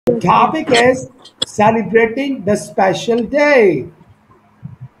The topic is celebrating the special day.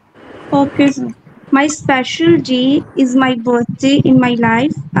 Okay, sir. My special day is my birthday in my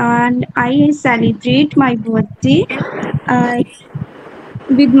life, and I celebrate my birthday uh,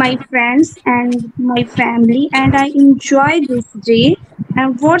 with my friends and my family, and I enjoy this day.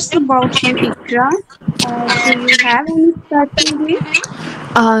 And what's about you, Ikra? Do you have any special day?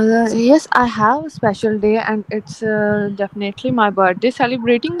 Yes, I have a special day, and it's definitely my birthday.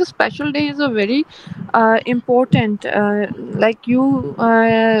 Celebrating the special day is a very important. Like you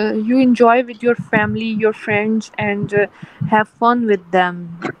enjoy with your family, your friends, and have fun with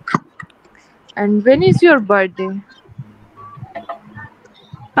them. And when is your birthday?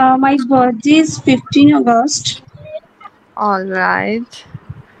 My birthday is 15 August. All right.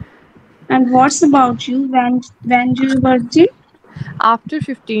 And what's about you? When do your birthday? After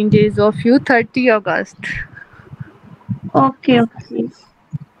 15 days of you, 30 August. Okay, okay.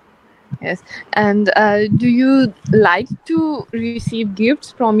 Yes. And do you like to receive gifts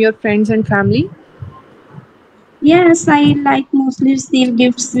from your friends and family? Yes, I like mostly receive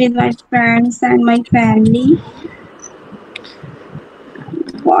gifts with my friends and my family.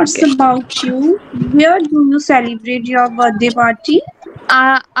 What's Okay. about you? Where do you celebrate your birthday party?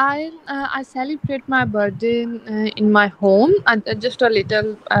 I celebrate my birthday in my home at just a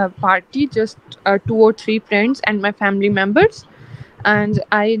little party, just two or three friends and my family members, and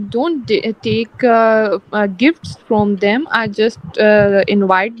I don't take gifts from them. I just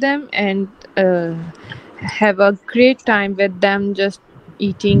invite them and have a great time with them, just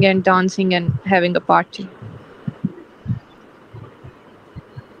eating and dancing and having a party.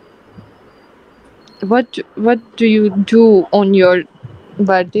 What do you do on your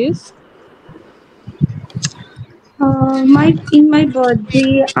birthdays? My in my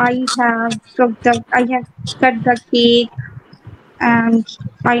birthday, I have cut the cake and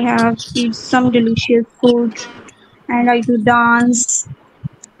I have eat some delicious food and I do dance.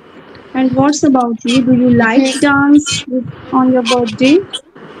 And what's about you? Do you like dance on your birthday?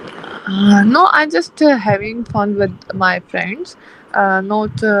 No, I just having fun with my friends,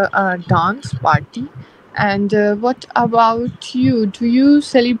 not a dance party. And what about you? Do you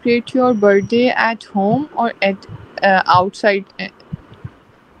celebrate your birthday at home or at outside?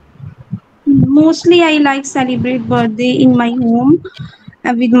 Mostly, I like celebrate birthday in my home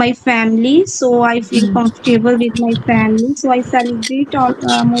with my family, so I feel comfortable with my family. So I celebrate all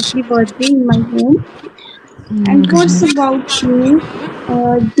mostly birthday in my home. And what's about you?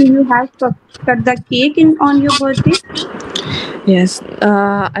 Do you have cut the cake in on your birthday? Yes,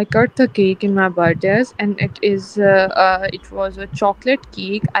 I cut the cake in my birthdays, and it was a chocolate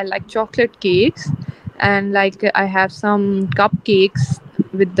cake. I like chocolate cakes, and like I have some cupcakes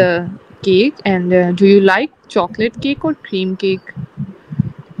with the cake. And do you like chocolate cake or cream cake?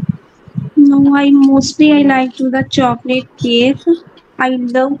 No, I like to the chocolate cake. I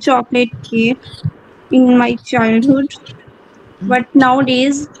love chocolate cake in my childhood, but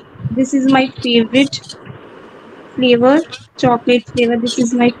nowadays this is my favorite flavor, chocolate flavor. This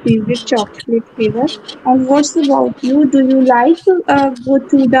is my favorite chocolate flavor. And what's about you? Do you like to go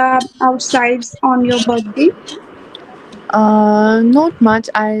to the outsides on your birthday? Not much.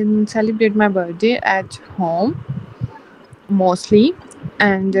 I celebrate my birthday at home mostly,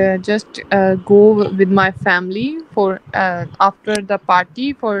 and just go with my family for after the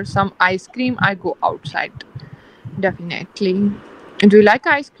party for some ice cream. I go outside. Definitely. Do you like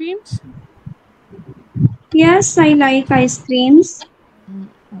ice creams? Yes, I like ice creams.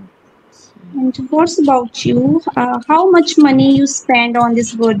 And what's about you? How much money you spend on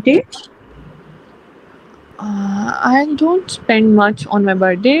this birthday? I don't spend much on my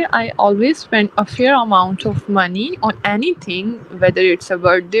birthday. I always spend a fair amount of money on anything, whether it's a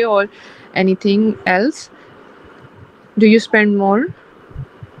birthday or anything else. Do you spend more?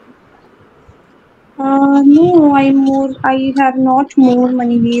 No, I have not more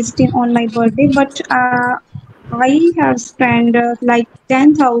money wasting on my birthday, but I have spent like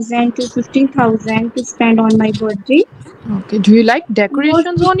 10,000 to 15,000 to spend on my birthday. Okay. Do you like What?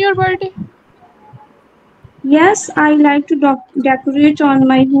 decorations on your birthday? Yes, I like to decorate on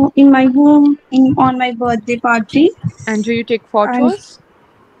my home in my home in on my birthday party. And do you take And photos?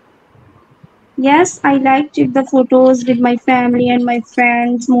 yes, I like to take the photos with my family and my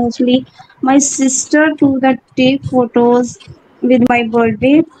friends mostly. My sister too that take photos with my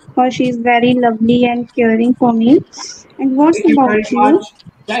birthday because she is very lovely and caring for me. And what's Thank you very about you? much.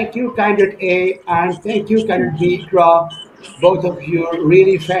 Thank you, candidate A, and thank you, candidate B, Ikra. Both of you,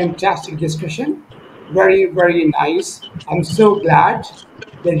 really fantastic discussion. Very, very nice. I'm so glad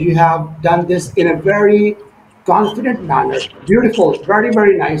that you have done this in a very confident manner. Beautiful, very,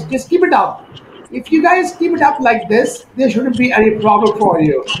 very nice. Just keep it up. If you guys keep it up like this, there shouldn't be any problem for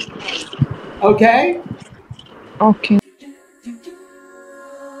you. Okay? Okay.